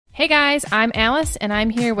Hey guys, I'm Alice, and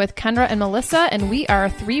I'm here with Kendra and Melissa, and we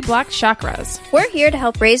are 3 Block Chakras. We're here to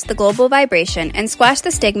help raise the global vibration and squash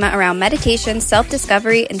the stigma around meditation,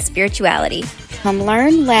 self-discovery, and spirituality. Come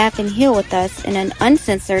learn, laugh, and heal with us in an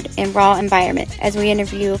uncensored and raw environment as we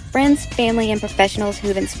interview friends, family, and professionals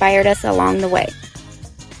who've inspired us along the way.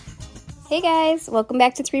 Hey guys, welcome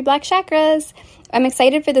back to 3 Block Chakras. I'm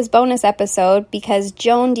excited for this bonus episode because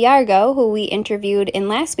Joan D'Argo, who we interviewed in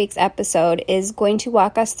last week's episode, is going to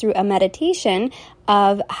walk us through a meditation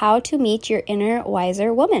of how to meet your inner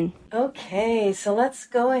wiser woman. Okay, so let's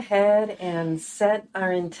go ahead and set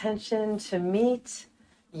our intention to meet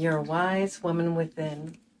your wise woman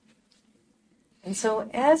within. And so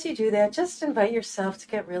as you do that, just invite yourself to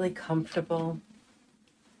get really comfortable.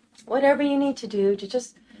 Whatever you need to do to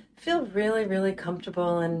just feel really, really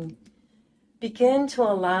comfortable, and begin to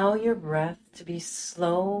allow your breath to be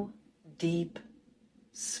slow, deep,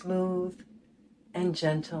 smooth, and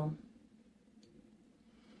gentle.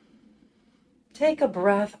 Take a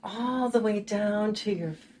breath all the way down to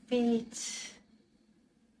your feet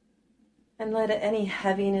and let any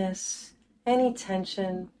heaviness, any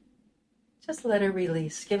tension, just let it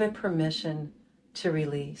release. Give it permission to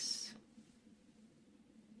release.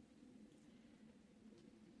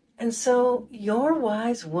 And so your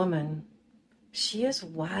wise woman, she is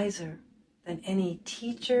wiser than any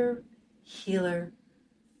teacher, healer,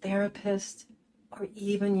 therapist, or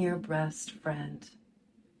even your best friend.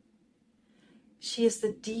 She is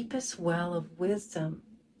the deepest well of wisdom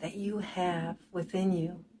that you have within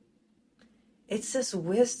you. It's this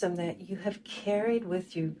wisdom that you have carried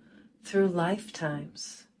with you through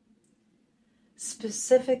lifetimes.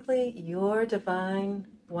 Specifically, your divine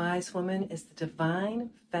wise woman is the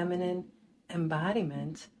divine feminine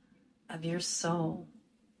embodiment of your soul.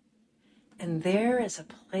 And there is a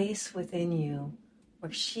place within you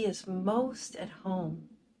where she is most at home.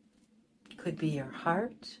 It could be your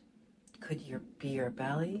heart, could be your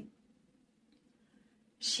belly.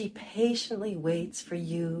 She patiently waits for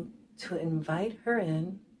you to invite her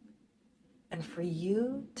in and for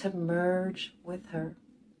you to merge with her.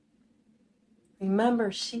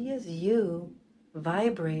 Remember, she is you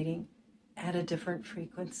vibrating at a different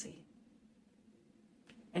frequency.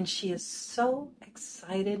 And she is so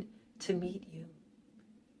excited to meet you.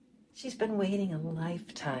 She's been waiting a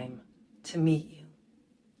lifetime to meet you.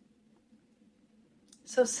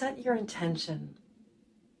 So set your intention.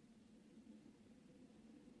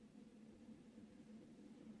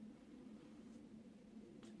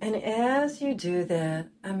 And as you do that,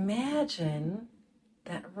 imagine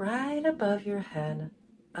that right above your head,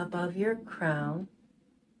 above your crown,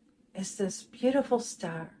 is this beautiful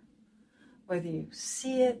star. Whether you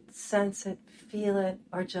see it, sense it, feel it,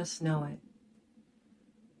 or just know it.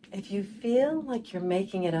 If you feel like you're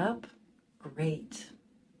making it up, great.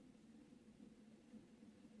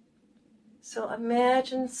 So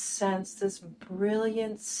imagine, sense this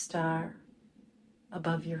brilliant star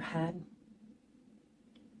above your head.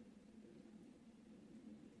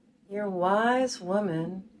 Your wise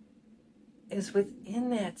woman is within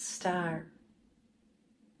that star.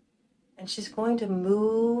 And she's going to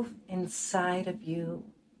move inside of you,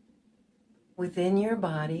 within your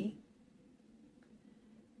body.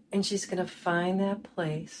 And she's going to find that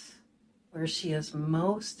place where she is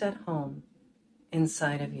most at home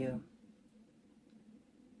inside of you.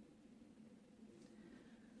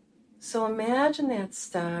 So imagine that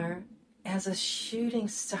star as a shooting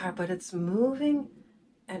star, but it's moving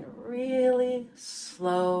at really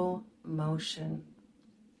slow motion.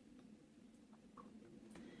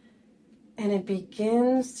 And it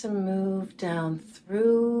begins to move down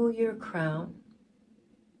through your crown.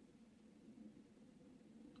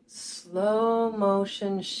 Slow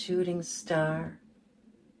motion shooting star,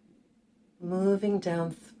 moving down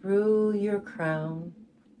through your crown.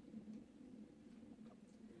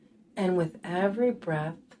 And with every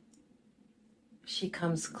breath, she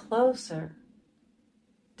comes closer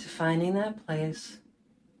to finding that place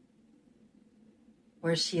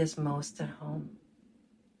where she is most at home.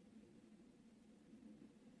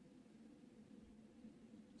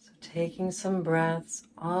 Taking some breaths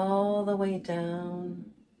all the way down,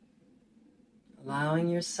 allowing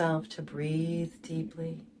yourself to breathe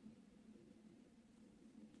deeply.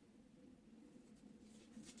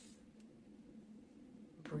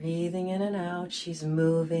 Breathing in and out, she's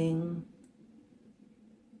moving.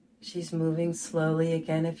 She's moving slowly.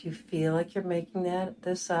 Again, if you feel like you're making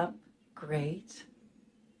this up, great.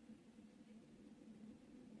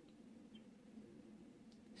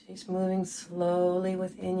 She's moving slowly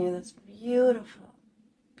within you. This beautiful,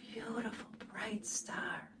 beautiful, bright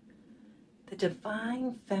star. The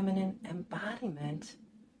divine feminine embodiment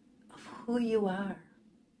who you are.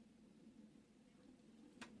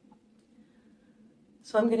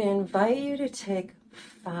 So I'm going to invite you to take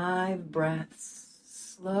 5 breaths,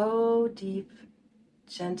 slow, deep,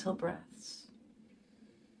 gentle breaths.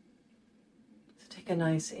 So take a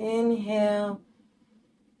nice inhale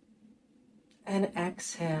and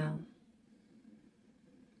exhale.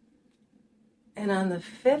 And on the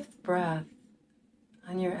 5th breath,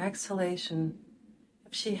 on your exhalation,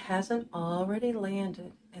 if she hasn't already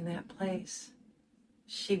landed in that place,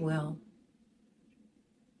 she will.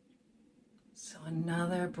 So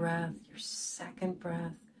another breath, your 2nd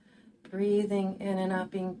breath, breathing in and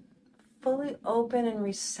out, being fully open and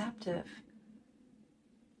receptive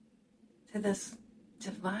to this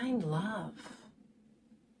divine love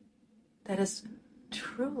that is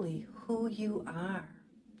truly who you are.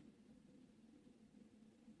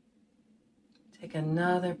 Take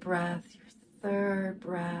another breath, your 3rd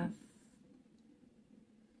breath.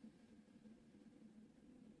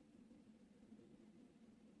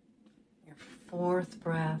 Your 4th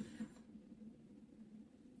breath.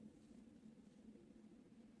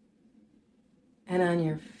 And on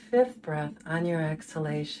your 5th breath, on your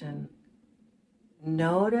exhalation,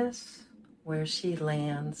 notice where she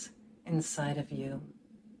lands inside of you.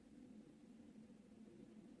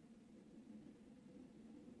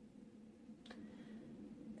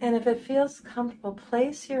 And if it feels comfortable,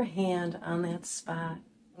 place your hand on that spot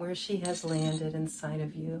where she has landed inside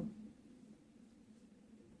of you.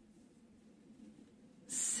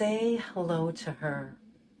 Say hello to her.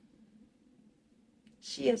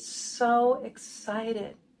 She is so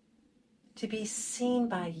excited to be seen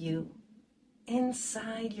by you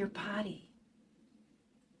inside your body.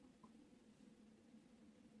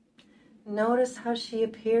 Notice how she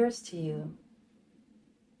appears to you.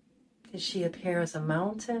 Does she appear as a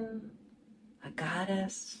mountain, a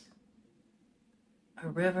goddess, a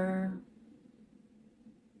river,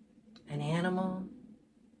 an animal?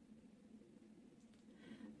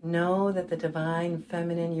 Know that the divine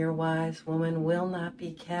feminine, your wise woman, will not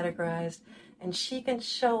be categorized, and she can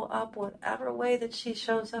show up whatever way that she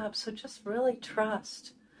shows up. So just really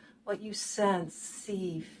trust what you sense,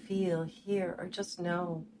 see, feel, hear, or just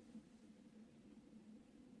know.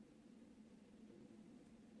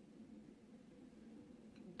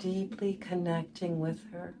 Deeply connecting with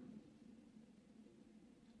her.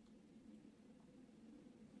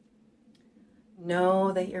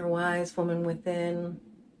 Know that your wise woman within,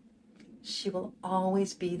 she will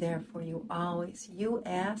always be there for you, always. You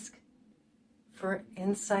ask for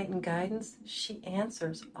insight and guidance, she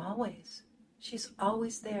answers, always. She's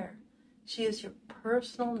always there. She is your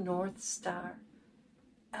personal North Star,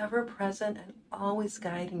 ever present and always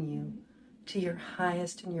guiding you to your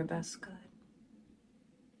highest and your best good.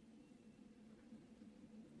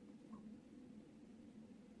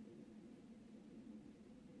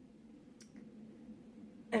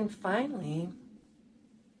 And finally,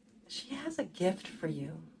 she has a gift for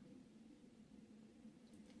you.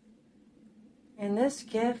 And this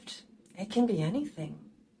gift, it can be anything.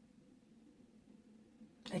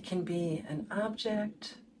 It can be an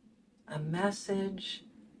object, a message,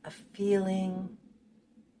 a feeling,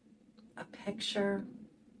 a picture.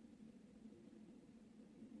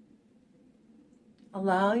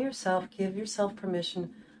 Allow yourself, give yourself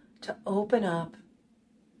permission to open up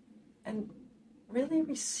and really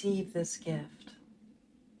receive this gift.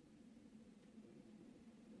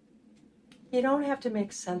 You don't have to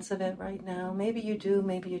make sense of it right now. Maybe you do,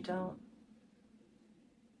 maybe you don't.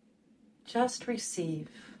 Just receive.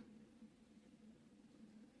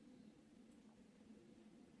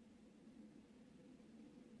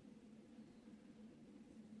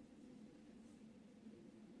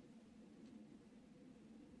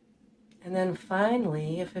 And then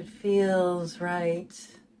finally, if it feels right,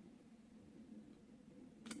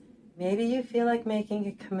 maybe you feel like making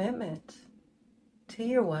a commitment to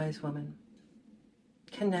your wise woman,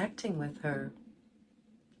 connecting with her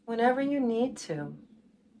whenever you need to.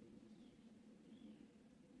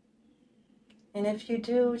 And if you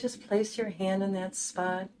do, just place your hand in that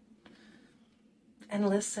spot and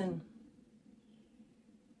listen.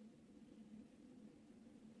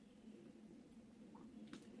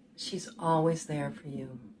 She's always there for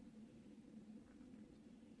you.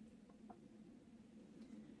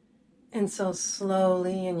 And so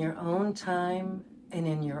slowly, in your own time and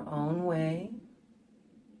in your own way,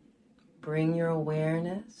 bring your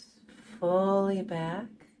awareness fully back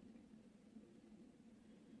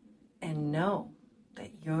and know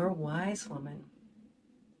that your wise woman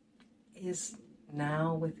is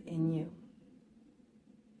now within you.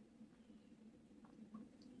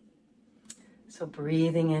 So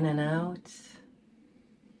breathing in and out,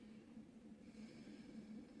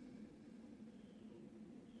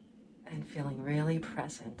 and feeling really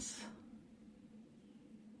present.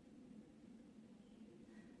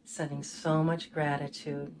 Sending so much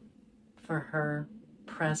gratitude for her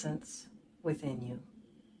presence within you.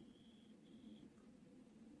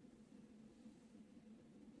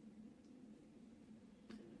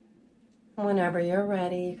 Whenever you're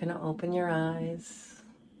ready, you can open your eyes.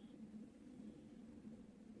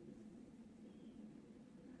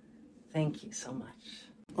 Thank you so much.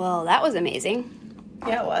 Well, that was amazing.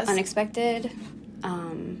 Yeah, it was. Unexpected.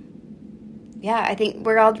 Yeah, I think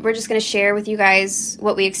we're just going to share with you guys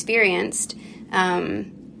what we experienced. Who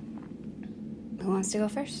wants to go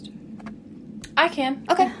first? I can.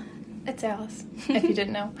 Okay. It's Alice, if you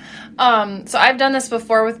didn't know. So I've done this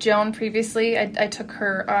before with Joan previously. I took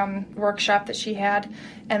her workshop that she had,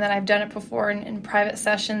 and then I've done it before in private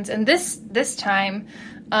sessions. And this time,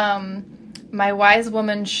 my wise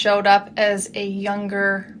woman showed up as a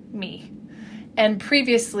younger me. And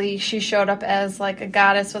previously, she showed up as like a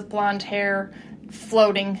goddess with blonde hair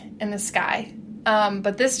floating in the sky.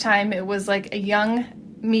 But this time, it was like a young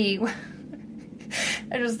me.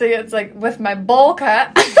 I just think it's like with my bowl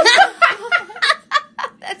cut.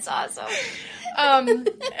 That's awesome.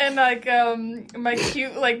 And like my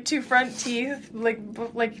cute like two front teeth,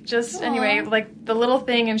 like just anyway, like the little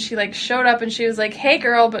thing, and she like showed up and she was like, "Hey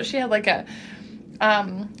girl," but she had like an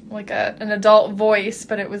adult voice,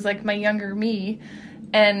 but it was like my younger me.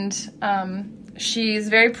 And she's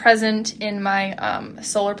very present in my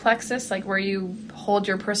solar plexus, like where you hold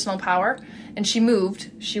your personal power. And she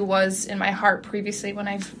moved. She was in my heart previously when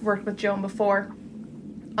I've worked with Joan before.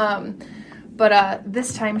 But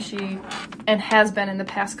this time she, and has been in the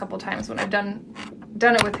past couple times when I've done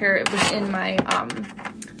it with her, it was in my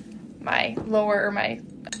my lower, or my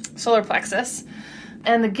solar plexus.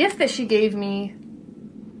 And the gift that she gave me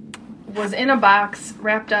was in a box,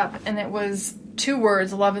 wrapped up, and it was 2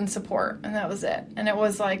 words, love and support, and that was it. And it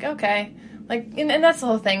was like, okay, like, and that's the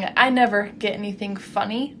whole thing. I never get anything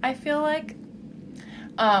funny, I feel like.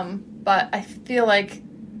 But I feel like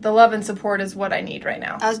the love and support is what I need right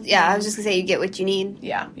now. I was just gonna say, you get what you need.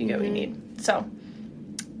 Yeah, you get what you need. So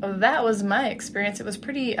that was my experience. It was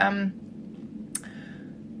pretty,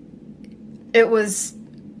 it was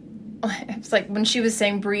like when she was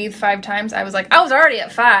saying breathe 5 times, I was like, I was already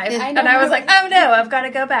at 5. And I was like, oh no, I've got to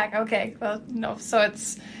go back. Okay, well, no. So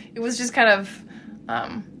it was just kind of,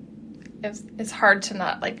 it's hard to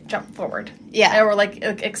not like jump forward. Yeah. Or like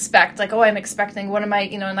expect, like, oh, I'm expecting, what am I,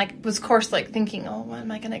 and like was of course like thinking, oh, what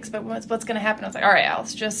am I going to expect? What's going to happen? I was like, all right,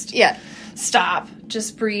 Alice, just stop,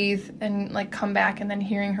 just breathe and like come back. And then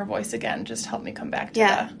hearing her voice again just helped me come back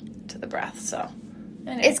to the breath. So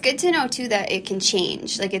anyway. It's good to know too that it can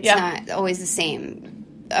change. Like it's not always the same.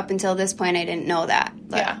 Up until this point, I didn't know that.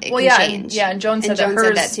 But it can change. And Joan said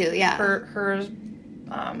said that too. Yeah. Her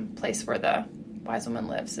place where the wise woman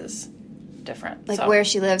lives is different. Like where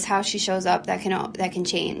she lives, how she shows up, that can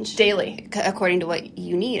change daily according to what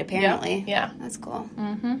you need. Apparently, yeah. That's cool.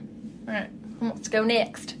 Mm-hmm. All right, let's go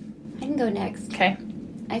next. I can go next. Okay.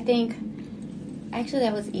 I think actually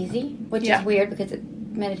that was easy, which is weird because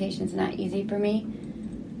meditation's not easy for me.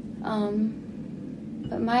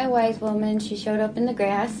 But my wise woman, she showed up in the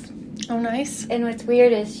grass. Oh, nice. And what's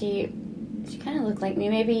weird is she kind of looked like me,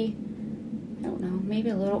 maybe, I don't know, maybe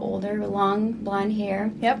a little older, with long blonde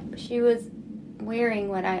hair. Yep. She was wearing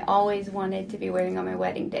what I always wanted to be wearing on my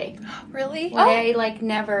wedding day. Really? I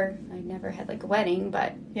never had like a wedding,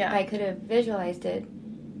 but if I could have visualized it,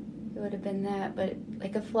 it would have been that. But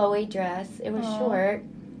like a flowy dress, it was short,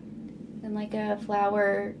 and like a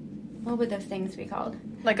flower. What would those things be called?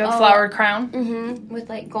 Like a flowered crown? Mm-hmm. With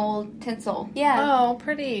like gold tinsel. Yeah. Oh,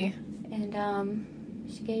 pretty. And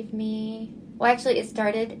she gave me... Well, actually, it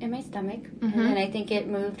started in my stomach. And then I think it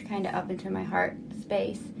moved kind of up into my heart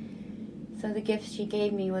space. So the gift she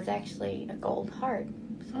gave me was actually a gold heart.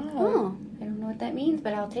 So I don't know what that means,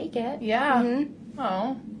 but I'll take it. Yeah. Mm-hmm.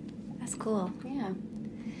 Oh. That's cool. Yeah.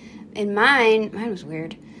 And mine was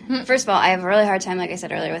weird. First of all, I have a really hard time, like I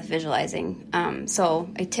said earlier, with visualizing. So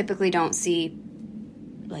I typically don't see,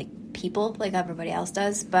 like, people like everybody else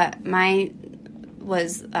does. But mine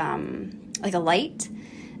was like a light,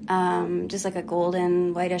 just like a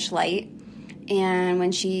golden, whitish light. And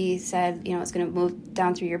when she said, it's going to move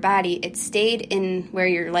down through your body, it stayed in where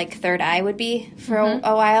your, like, third eye would be for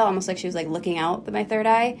a while, almost like she was, like, looking out with my third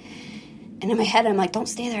eye. And in my head, I'm like, don't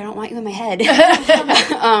stay there. I don't want you in my head.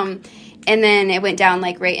 And then it went down,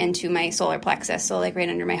 like, right into my solar plexus, so, like, right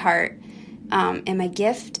under my heart. And my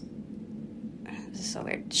gift, this is so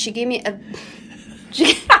weird. She gave me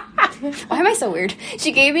why am I so weird?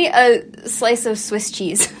 She gave me a slice of Swiss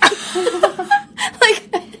cheese. Like,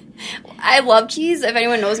 I love cheese. If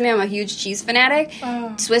anyone knows me, I'm a huge cheese fanatic.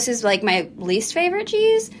 Swiss is like my least favorite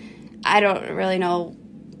cheese. I don't really know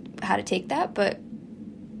how to take that, but...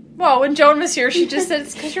 Well, when Joan was here, she just said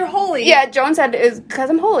it's because you're holy. Yeah, Joan said it's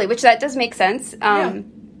because I'm holy, which that does make sense.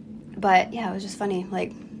 But, yeah, it was just funny.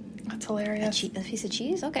 Like, that's hilarious. A piece of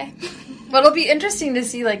cheese? Okay. But it'll be interesting to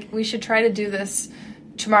see, like, we should try to do this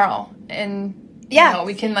tomorrow. And, you know,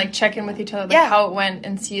 we can, like, check in with each other, like, how it went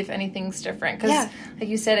and see if anything's different. Because, like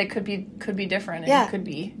you said, it could be different. And it could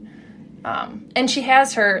be... and she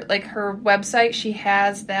has her website, she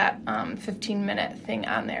has that 15-minute thing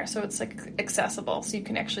on there. So it's, like, accessible. So you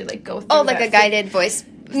can actually, like, go through like a guided voice...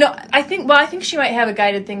 No, I think she might have a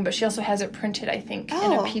guided thing, but she also has it printed, I think,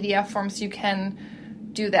 in a PDF form, so you can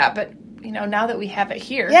do that. But, you know, now that we have it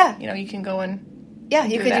here, you know, you can go and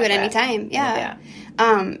you could do it anytime. Yeah.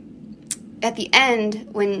 At the end,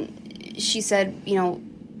 when she said, you know,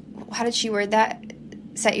 how did she word that?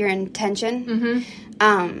 Set your intention.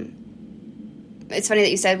 It's funny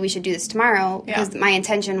that you said we should do this tomorrow, because my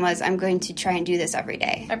intention was I'm going to try and do this every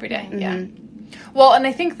day. Every day, yeah. Well, and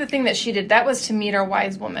I think the thing that she did, that was to meet our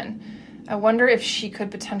wise woman. I wonder if she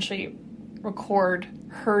could potentially record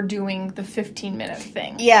her doing the 15-minute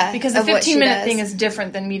thing. Yeah. Because the 15-minute thing is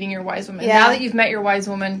different than meeting your wise woman. Yeah. Now that you've met your wise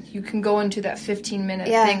woman, you can go into that 15-minute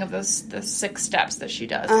thing of the 6 steps that she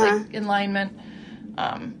does, like alignment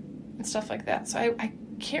and stuff like that. So I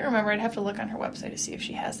can't remember. I'd have to look on her website to see if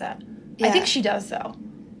she has that. Yeah. I think she does, though.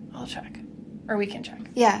 I'll check. Or we can check.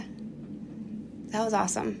 Yeah. That was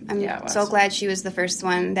awesome. I'm so glad she was the first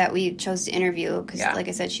one that we chose to interview because, like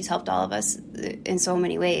I said, she's helped all of us in so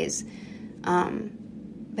many ways.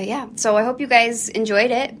 But, yeah, so I hope you guys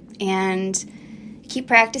enjoyed it, and keep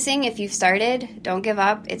practicing if you've started. Don't give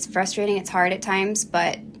up. It's frustrating. It's hard at times,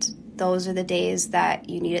 but those are the days that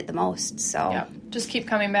you need it the most. So just keep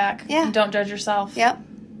coming back. Yeah. And don't judge yourself. Yep.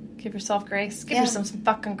 Give yourself grace. Give yourself some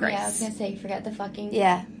fucking grace. Yeah, I was going to say, forget the fucking...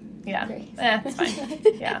 Yeah. Yeah. It's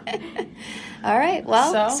fine. Yeah. All right.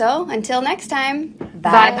 Well, so until next time.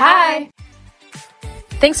 Bye.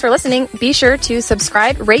 Thanks for listening. Be sure to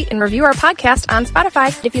subscribe, rate, and review our podcast on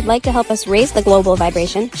Spotify. If you'd like to help us raise the global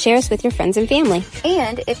vibration, share us with your friends and family.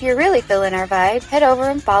 And if you're really feeling our vibe, head over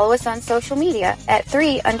and follow us on social media at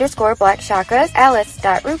 3_Black Chakras,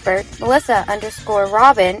 Alice.Rupert,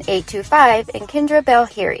 Melissa_Robin 825, and Kendra Bell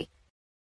Heary.